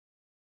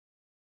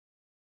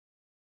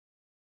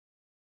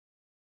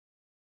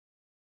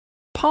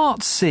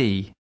Part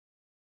C.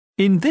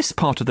 In this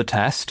part of the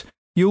test,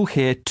 you'll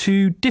hear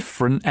two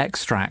different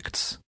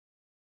extracts.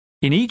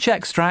 In each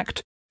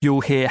extract,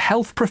 you'll hear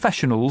health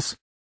professionals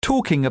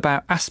talking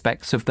about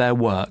aspects of their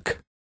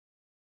work.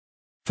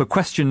 For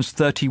questions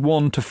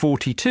 31 to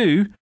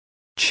 42,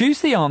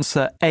 choose the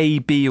answer A,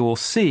 B or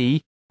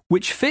C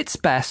which fits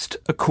best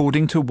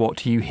according to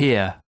what you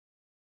hear.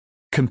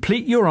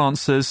 Complete your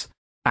answers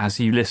as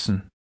you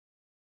listen.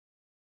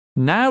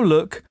 Now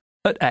look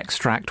at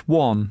Extract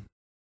 1.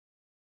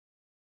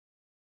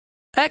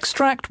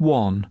 Extract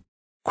 1,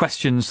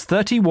 questions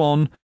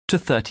 31 to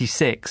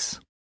 36.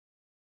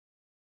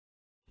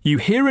 You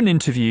hear an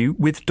interview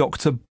with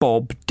Dr.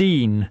 Bob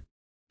Dean,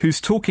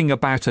 who's talking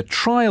about a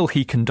trial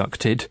he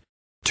conducted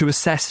to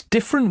assess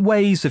different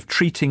ways of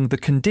treating the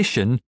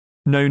condition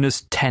known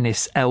as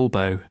tennis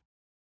elbow.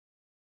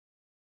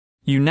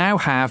 You now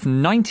have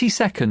 90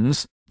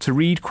 seconds to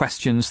read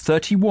questions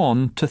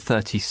 31 to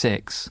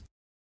 36.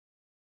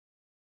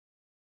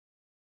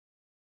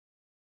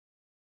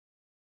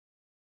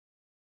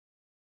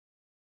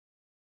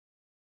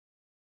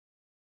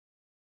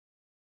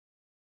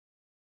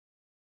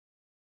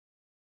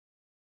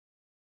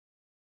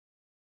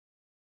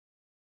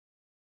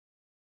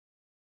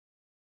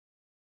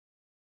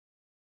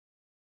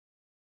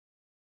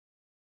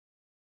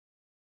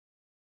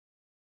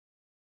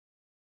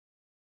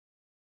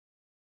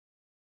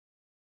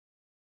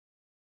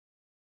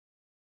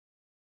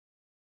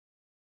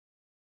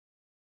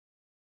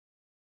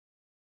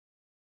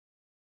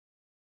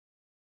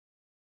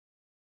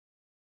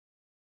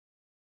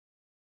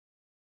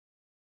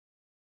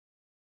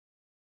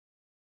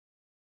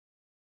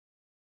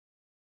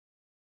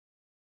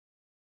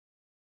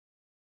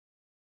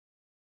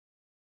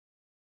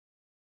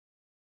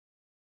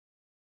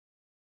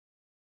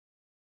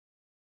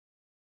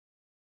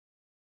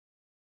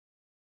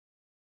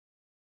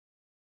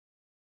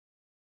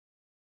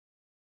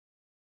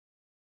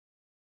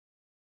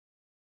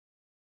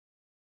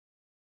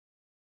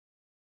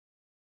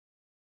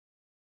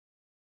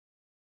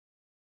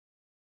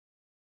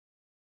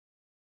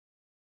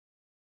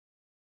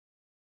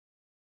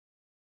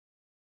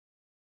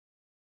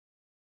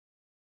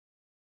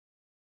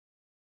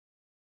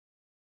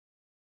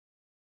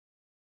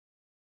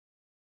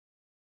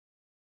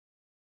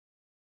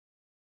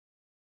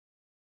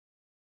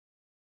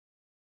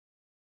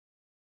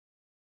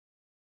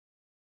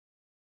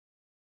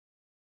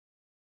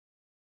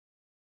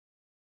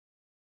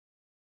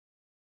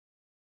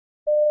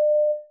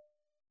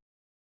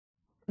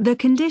 The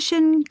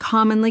condition,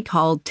 commonly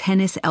called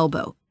tennis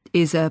elbow,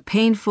 is a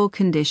painful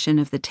condition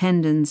of the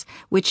tendons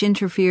which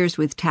interferes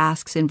with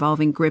tasks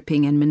involving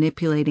gripping and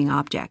manipulating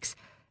objects.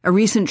 A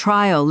recent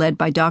trial led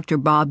by Dr.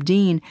 Bob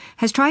Dean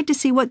has tried to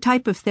see what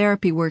type of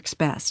therapy works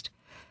best.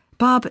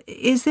 Bob,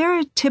 is there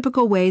a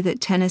typical way that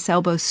tennis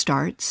elbow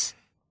starts?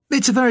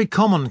 It's a very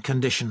common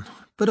condition,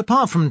 but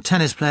apart from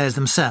tennis players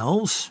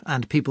themselves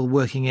and people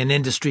working in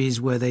industries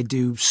where they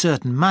do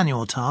certain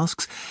manual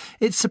tasks,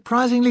 it's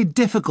surprisingly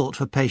difficult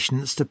for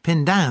patients to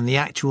pin down the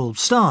actual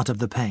start of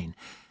the pain.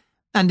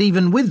 And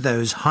even with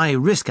those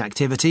high-risk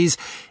activities,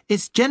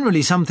 it's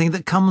generally something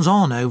that comes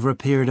on over a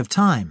period of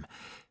time.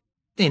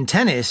 In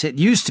tennis, it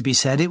used to be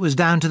said it was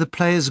down to the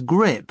player's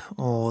grip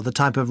or the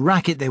type of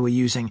racket they were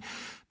using,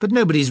 but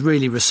nobody's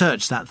really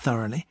researched that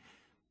thoroughly.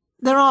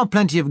 There are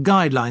plenty of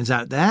guidelines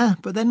out there,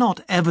 but they're not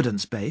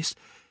evidence-based.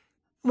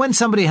 When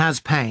somebody has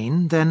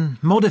pain, then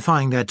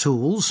modifying their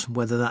tools,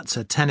 whether that's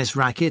a tennis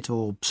racket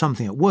or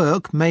something at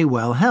work, may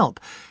well help,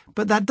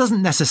 but that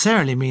doesn't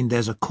necessarily mean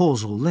there's a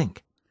causal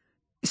link.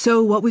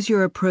 So what was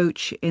your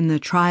approach in the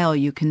trial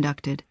you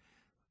conducted?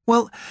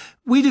 Well,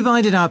 we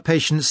divided our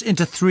patients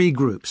into 3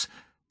 groups.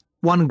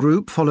 One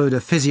group followed a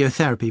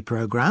physiotherapy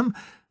program,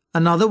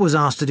 another was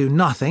asked to do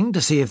nothing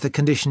to see if the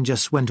condition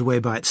just went away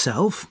by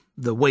itself,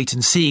 the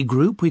wait-and-see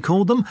group we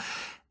called them,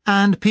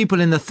 and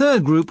people in the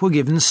third group were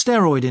given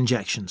steroid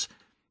injections.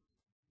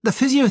 The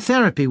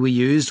physiotherapy we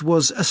used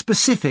was a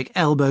specific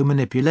elbow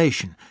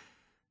manipulation.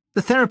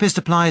 The therapist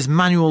applies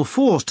manual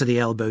force to the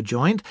elbow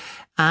joint,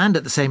 and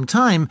at the same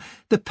time,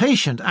 the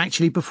patient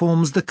actually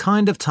performs the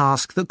kind of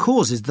task that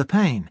causes the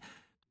pain.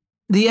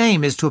 The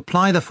aim is to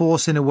apply the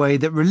force in a way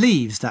that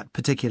relieves that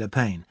particular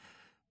pain.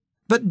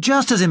 But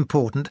just as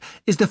important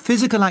is the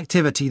physical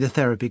activity the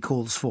therapy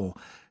calls for,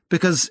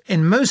 because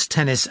in most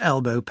tennis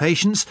elbow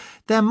patients,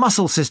 their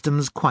muscle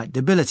system's quite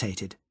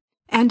debilitated.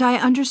 And I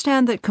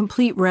understand that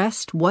complete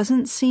rest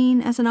wasn't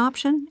seen as an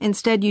option?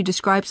 Instead, you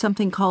described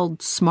something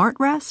called smart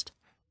rest?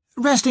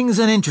 Resting's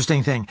an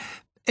interesting thing.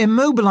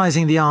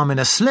 Immobilizing the arm in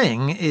a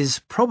sling is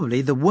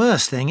probably the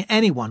worst thing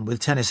anyone with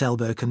tennis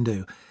elbow can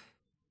do.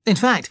 In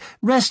fact,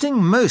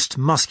 resting most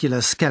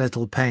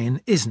musculoskeletal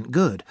pain isn't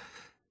good.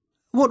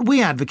 What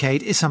we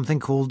advocate is something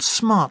called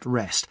smart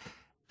rest,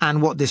 and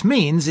what this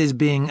means is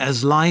being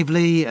as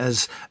lively,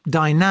 as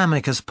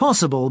dynamic as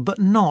possible, but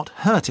not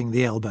hurting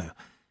the elbow.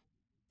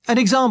 An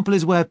example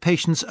is where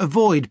patients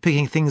avoid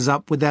picking things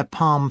up with their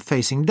palm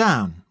facing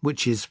down,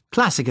 which is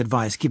classic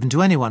advice given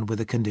to anyone with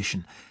a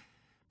condition.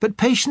 but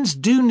patients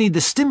do need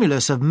the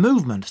stimulus of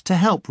movement to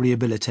help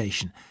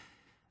rehabilitation.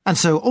 And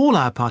so all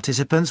our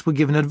participants were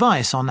given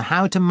advice on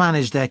how to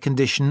manage their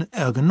condition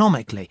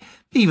ergonomically,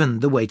 even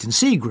the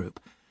wait-and-see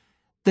group.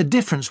 The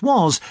difference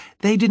was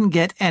they didn't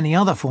get any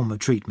other form of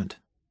treatment,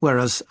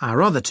 whereas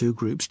our other two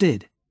groups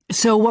did.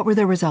 So what were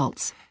the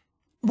results?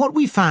 What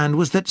we found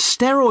was that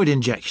steroid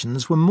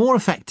injections were more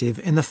effective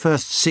in the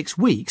first 6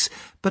 weeks,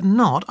 but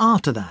not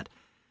after that.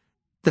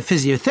 The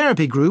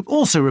physiotherapy group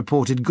also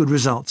reported good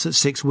results at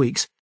 6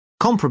 weeks,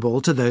 comparable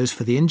to those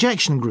for the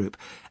injection group,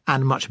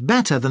 and much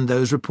better than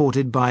those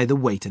reported by the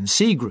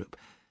wait-and-see group.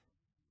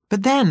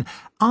 But then,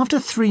 after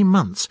 3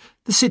 months,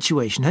 the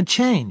situation had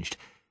changed.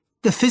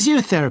 The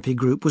physiotherapy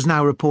group was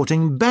now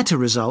reporting better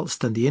results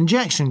than the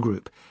injection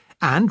group,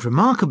 and,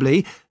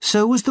 remarkably,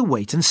 so was the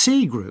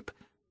wait-and-see group.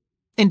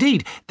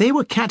 Indeed, they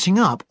were catching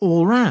up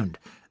all round,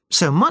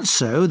 so much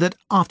so that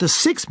after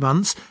 6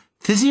 months,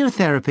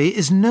 physiotherapy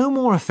is no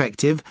more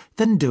effective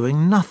than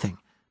doing nothing.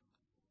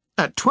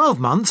 At 12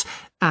 months,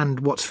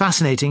 and what's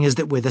fascinating is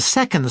that we're the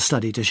second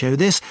study to show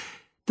this,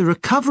 the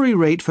recovery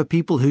rate for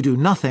people who do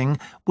nothing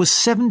was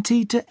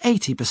 70 to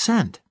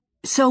 80%.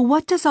 So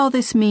what does all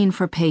this mean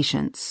for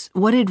patients?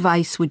 What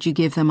advice would you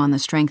give them on the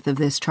strength of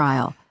this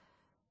trial?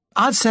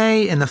 I'd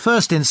say, in the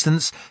first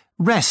instance,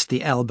 rest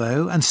the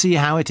elbow and see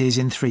how it is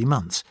in 3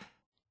 months.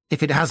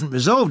 If it hasn't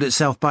resolved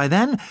itself by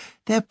then,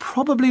 they're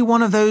probably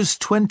one of those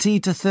 20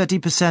 to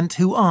 30%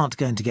 who aren't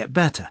going to get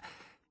better.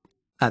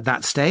 At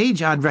that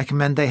stage, I'd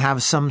recommend they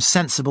have some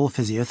sensible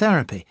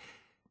physiotherapy.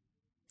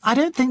 I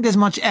don't think there's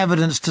much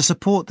evidence to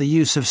support the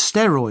use of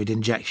steroid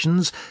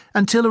injections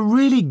until a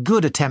really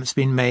good attempt's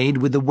been made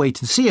with the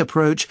wait-and-see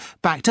approach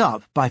backed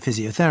up by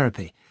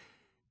physiotherapy.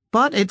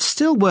 But it's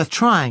still worth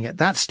trying at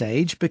that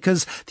stage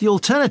because the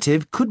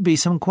alternative could be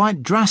some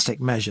quite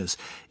drastic measures,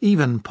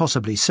 even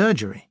possibly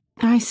surgery.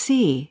 I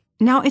see.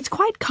 Now, it's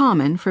quite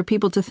common for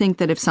people to think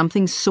that if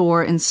something's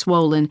sore and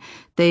swollen,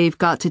 they've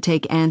got to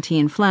take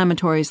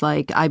anti-inflammatories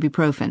like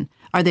ibuprofen.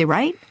 Are they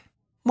right?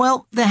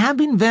 Well, there have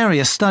been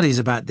various studies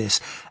about this,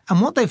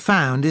 and what they've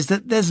found is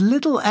that there's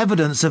little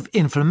evidence of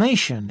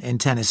inflammation in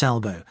tennis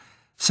elbow.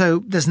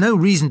 So there's no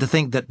reason to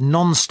think that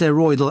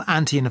non-steroidal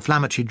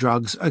anti-inflammatory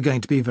drugs are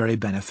going to be very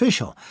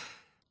beneficial.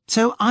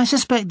 So I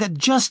suspect that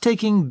just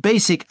taking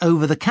basic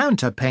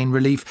over-the-counter pain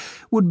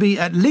relief would be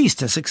at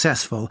least as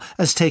successful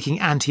as taking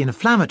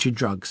anti-inflammatory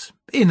drugs,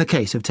 in the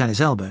case of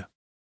tennis elbow.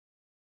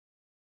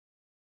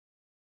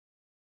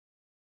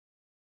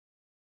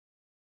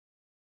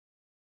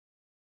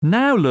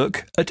 Now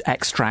look at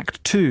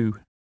Extract 2.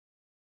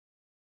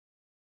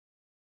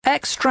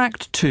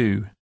 Extract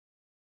 2.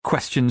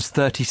 Questions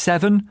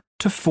 37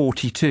 to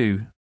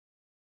 42.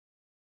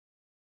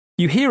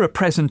 You hear a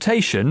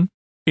presentation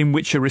in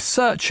which a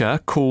researcher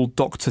called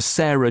Dr.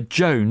 Sarah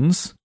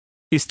Jones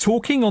is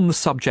talking on the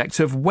subject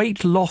of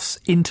weight loss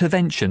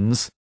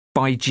interventions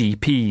by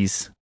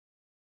GPs.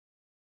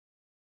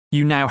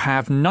 You now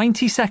have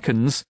 90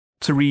 seconds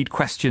to read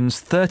questions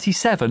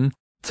 37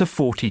 to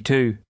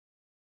 42.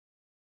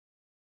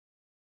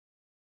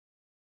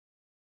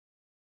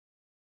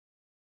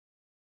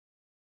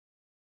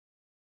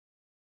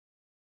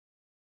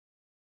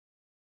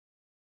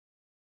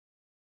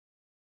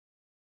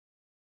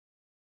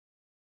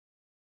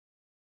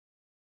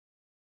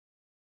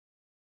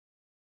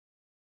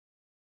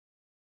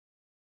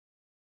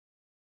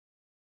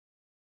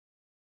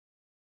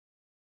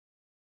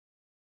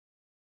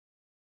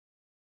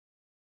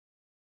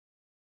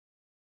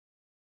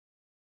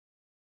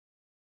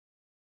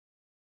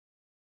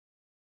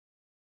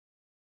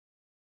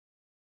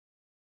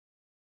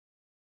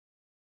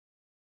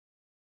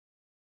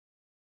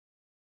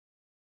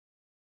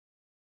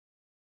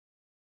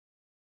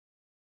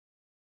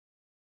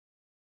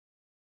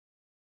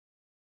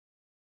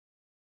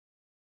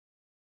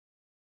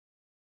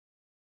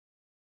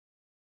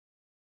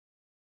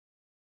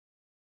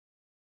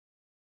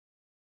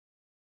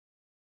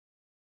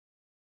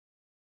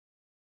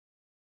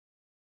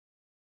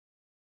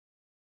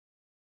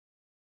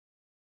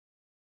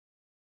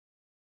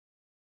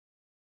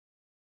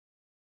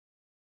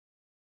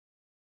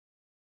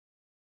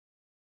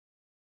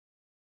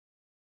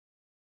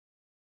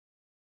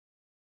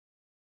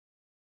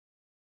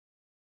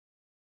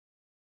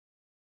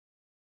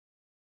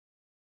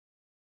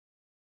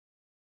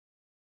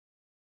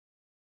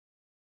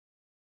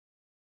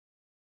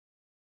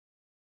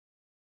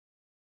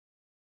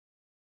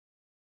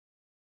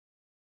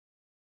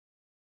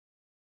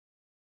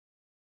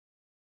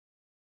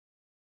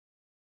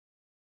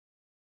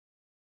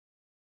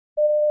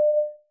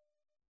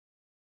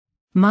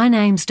 My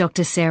name's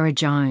Dr. Sarah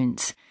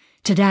Jones.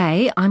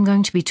 Today I'm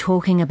going to be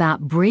talking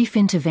about brief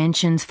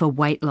interventions for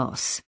weight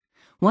loss.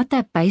 What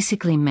that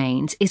basically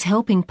means is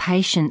helping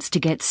patients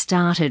to get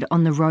started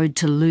on the road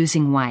to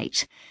losing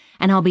weight,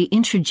 and I'll be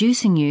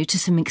introducing you to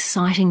some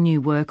exciting new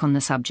work on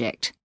the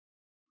subject.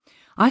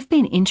 I've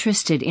been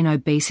interested in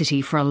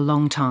obesity for a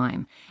long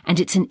time, and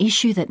it's an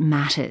issue that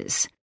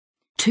matters.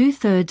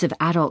 2/3 of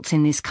adults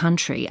in this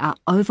country are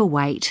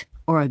overweight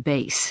or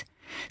obese.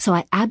 So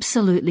I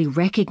absolutely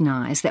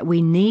recognise that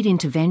we need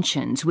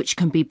interventions which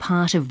can be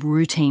part of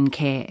routine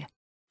care.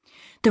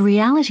 The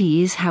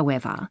reality is,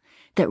 however,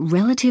 that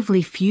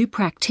relatively few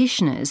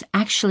practitioners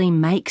actually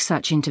make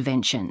such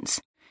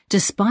interventions,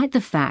 despite the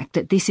fact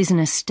that this is an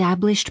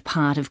established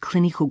part of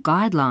clinical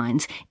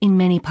guidelines in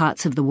many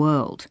parts of the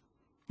world.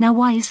 Now,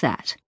 why is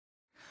that?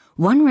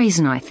 One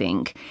reason, I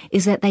think,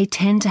 is that they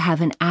tend to have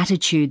an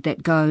attitude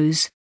that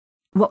goes,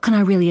 "What can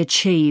I really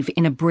achieve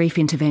in a brief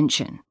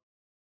intervention?"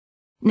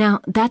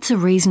 Now, that's a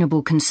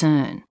reasonable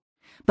concern.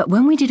 But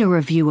when we did a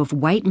review of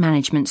weight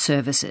management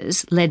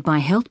services led by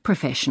health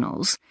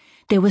professionals,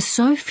 there were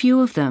so few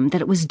of them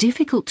that it was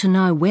difficult to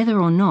know whether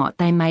or not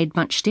they made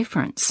much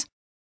difference.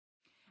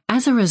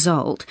 As a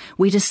result,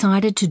 we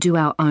decided to do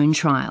our own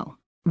trial,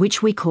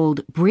 which we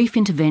called Brief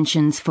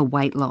Interventions for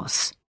Weight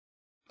Loss.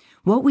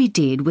 What we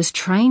did was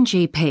train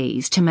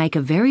GPs to make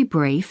a very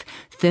brief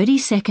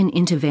 30-second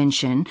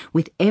intervention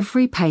with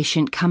every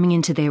patient coming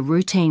into their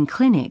routine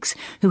clinics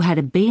who had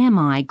a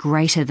BMI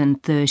greater than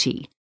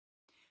 30.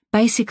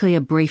 Basically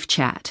a brief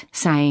chat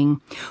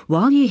saying,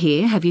 "While you're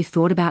here, have you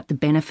thought about the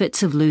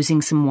benefits of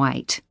losing some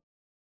weight?"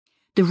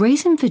 The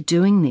reason for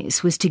doing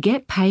this was to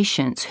get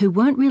patients who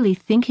weren't really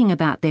thinking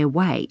about their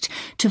weight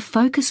to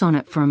focus on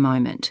it for a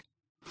moment.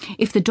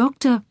 If the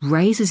doctor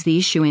raises the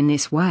issue in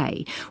this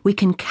way, we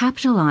can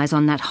capitalise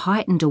on that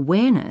heightened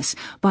awareness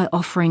by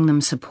offering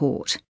them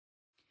support.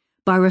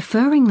 By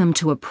referring them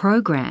to a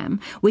program,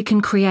 we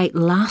can create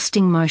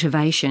lasting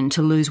motivation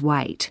to lose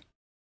weight.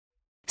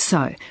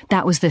 So,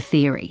 that was the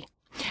theory.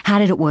 How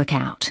did it work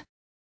out?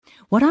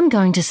 What I'm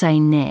going to say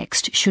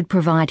next should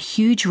provide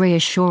huge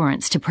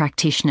reassurance to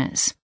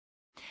practitioners.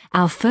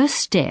 Our first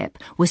step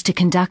was to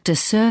conduct a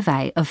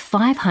survey of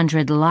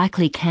 500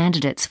 likely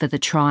candidates for the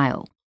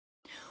trial.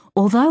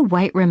 Although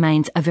weight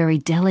remains a very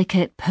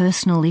delicate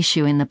personal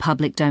issue in the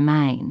public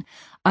domain,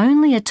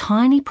 only a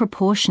tiny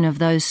proportion of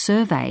those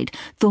surveyed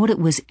thought it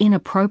was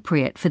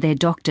inappropriate for their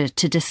doctor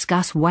to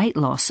discuss weight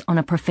loss on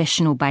a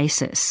professional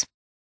basis.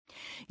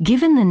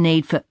 Given the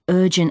need for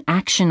urgent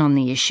action on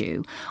the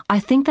issue, I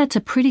think that's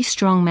a pretty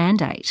strong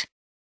mandate.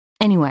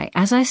 Anyway,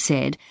 as I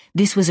said,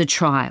 this was a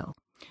trial,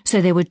 so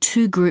there were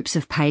two groups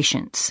of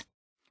patients.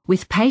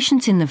 With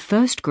patients in the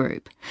first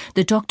group,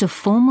 the doctor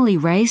formally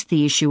raised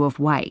the issue of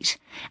weight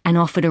and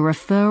offered a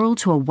referral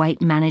to a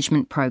weight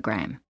management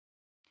program.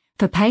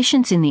 For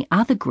patients in the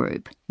other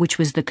group, which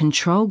was the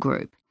control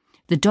group,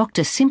 the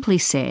doctor simply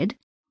said,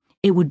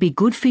 "It would be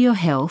good for your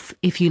health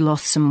if you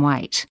lost some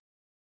weight."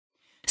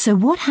 So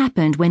what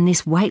happened when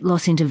this weight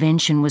loss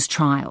intervention was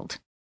trialled?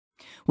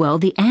 Well,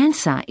 the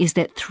answer is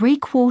that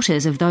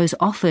 3/4 of those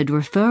offered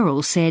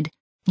referrals said,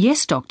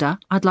 "Yes, doctor,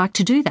 I'd like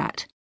to do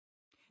that."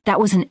 That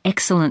was an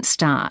excellent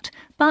start,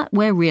 but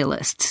we're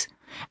realists.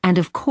 And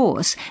of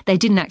course, they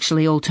didn't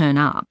actually all turn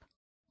up.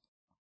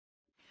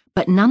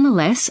 But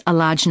nonetheless, a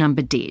large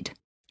number did.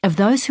 Of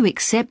those who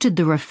accepted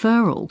the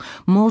referral,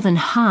 more than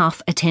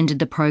half attended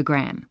the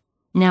program.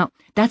 Now,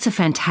 that's a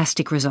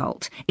fantastic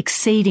result,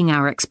 exceeding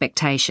our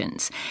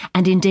expectations,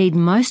 and indeed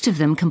most of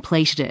them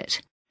completed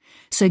it.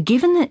 So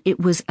given that it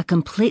was a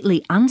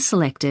completely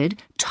unselected,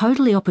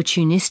 totally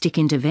opportunistic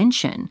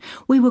intervention,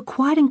 we were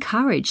quite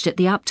encouraged at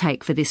the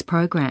uptake for this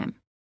program.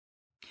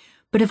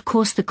 But of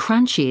course the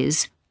crunch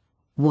is,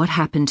 what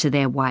happened to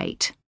their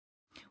weight?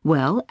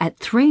 Well, at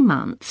 3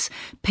 months,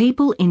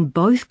 people in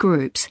both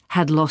groups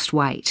had lost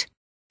weight.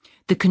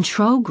 The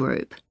control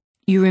group,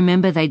 you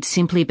remember they'd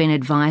simply been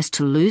advised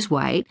to lose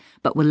weight,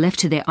 but were left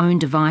to their own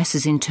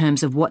devices in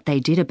terms of what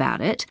they did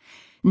about it.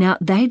 Now,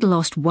 they'd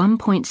lost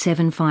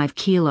 1.75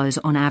 kilos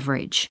on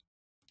average.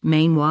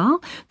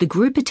 Meanwhile, the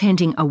group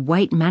attending a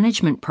weight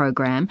management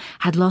program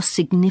had lost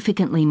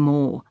significantly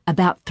more,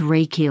 about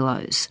 3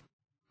 kilos.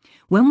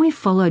 When we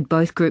followed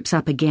both groups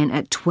up again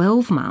at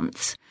 12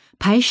 months,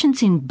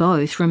 patients in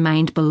both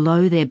remained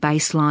below their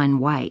baseline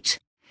weight.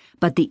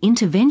 But the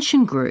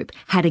intervention group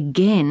had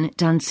again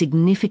done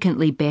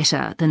significantly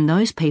better than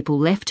those people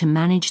left to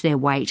manage their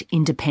weight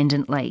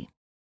independently.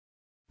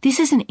 This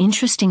is an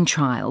interesting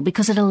trial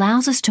because it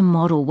allows us to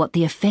model what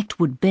the effect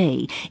would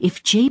be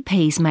if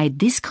GPs made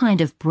this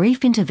kind of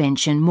brief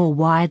intervention more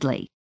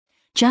widely,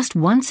 just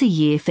once a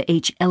year for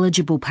each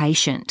eligible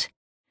patient.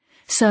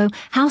 So,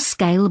 how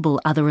scalable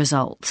are the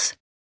results?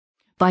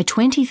 By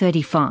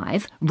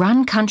 2035,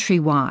 run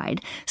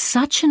countrywide,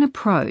 such an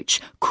approach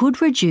could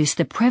reduce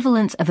the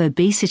prevalence of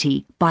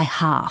obesity by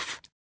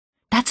half.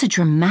 That's a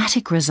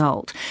dramatic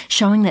result,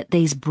 showing that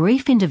these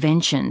brief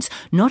interventions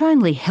not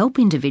only help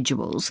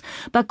individuals,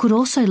 but could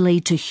also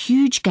lead to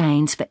huge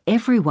gains for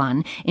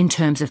everyone in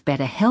terms of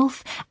better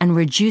health and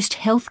reduced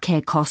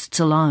healthcare costs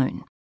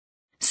alone.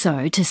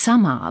 So, to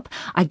sum up,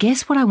 I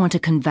guess what I want to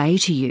convey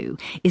to you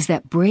is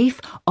that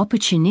brief,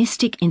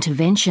 opportunistic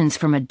interventions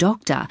from a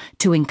doctor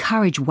to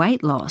encourage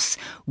weight loss,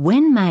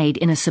 when made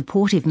in a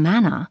supportive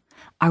manner,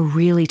 are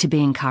really to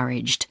be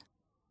encouraged.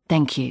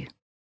 Thank you.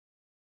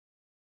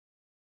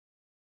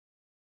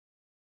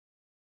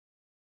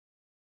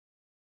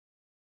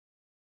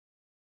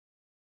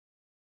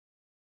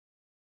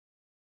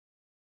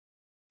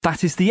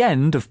 That is the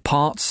end of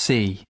Part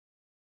C.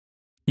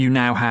 You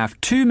now have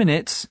 2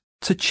 minutes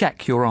to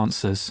check your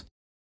answers.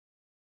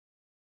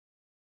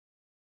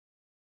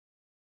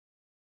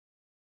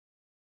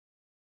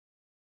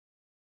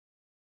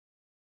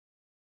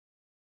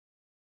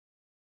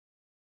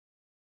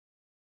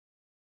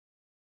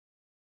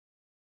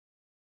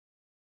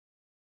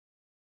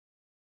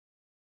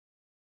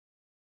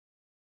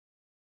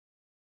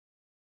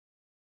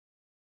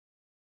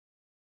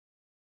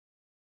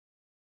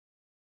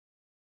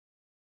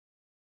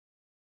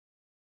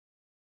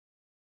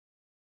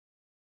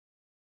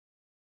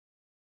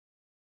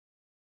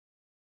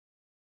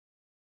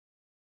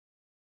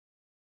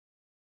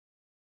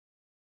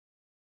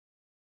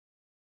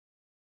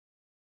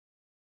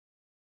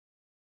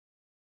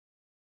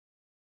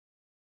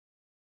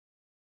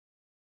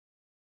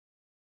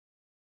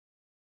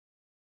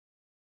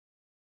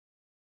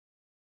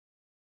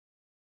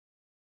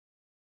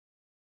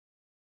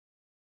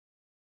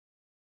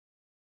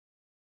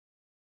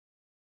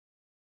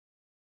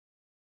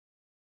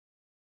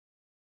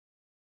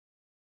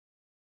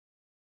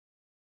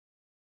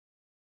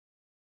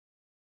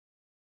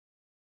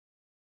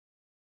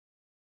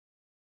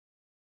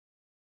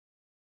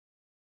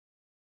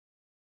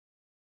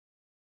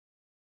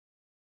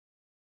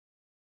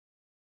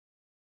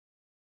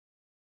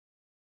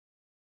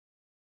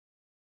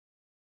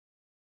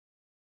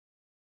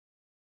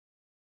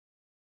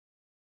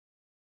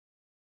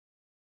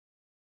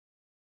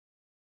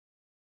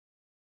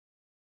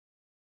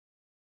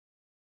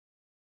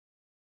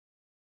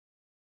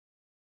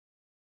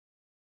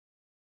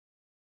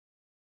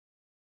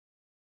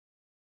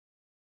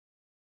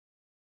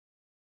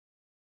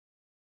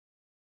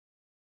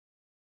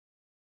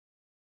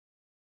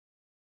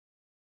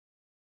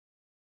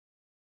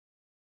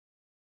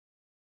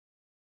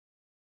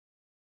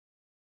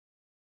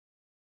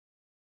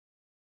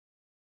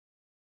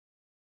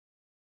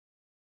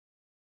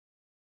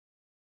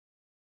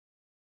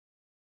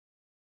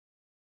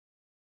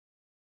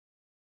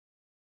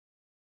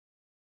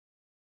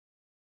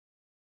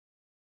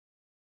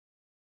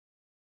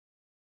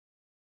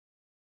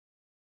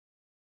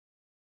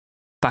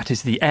 That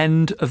is the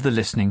end of the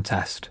listening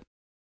test.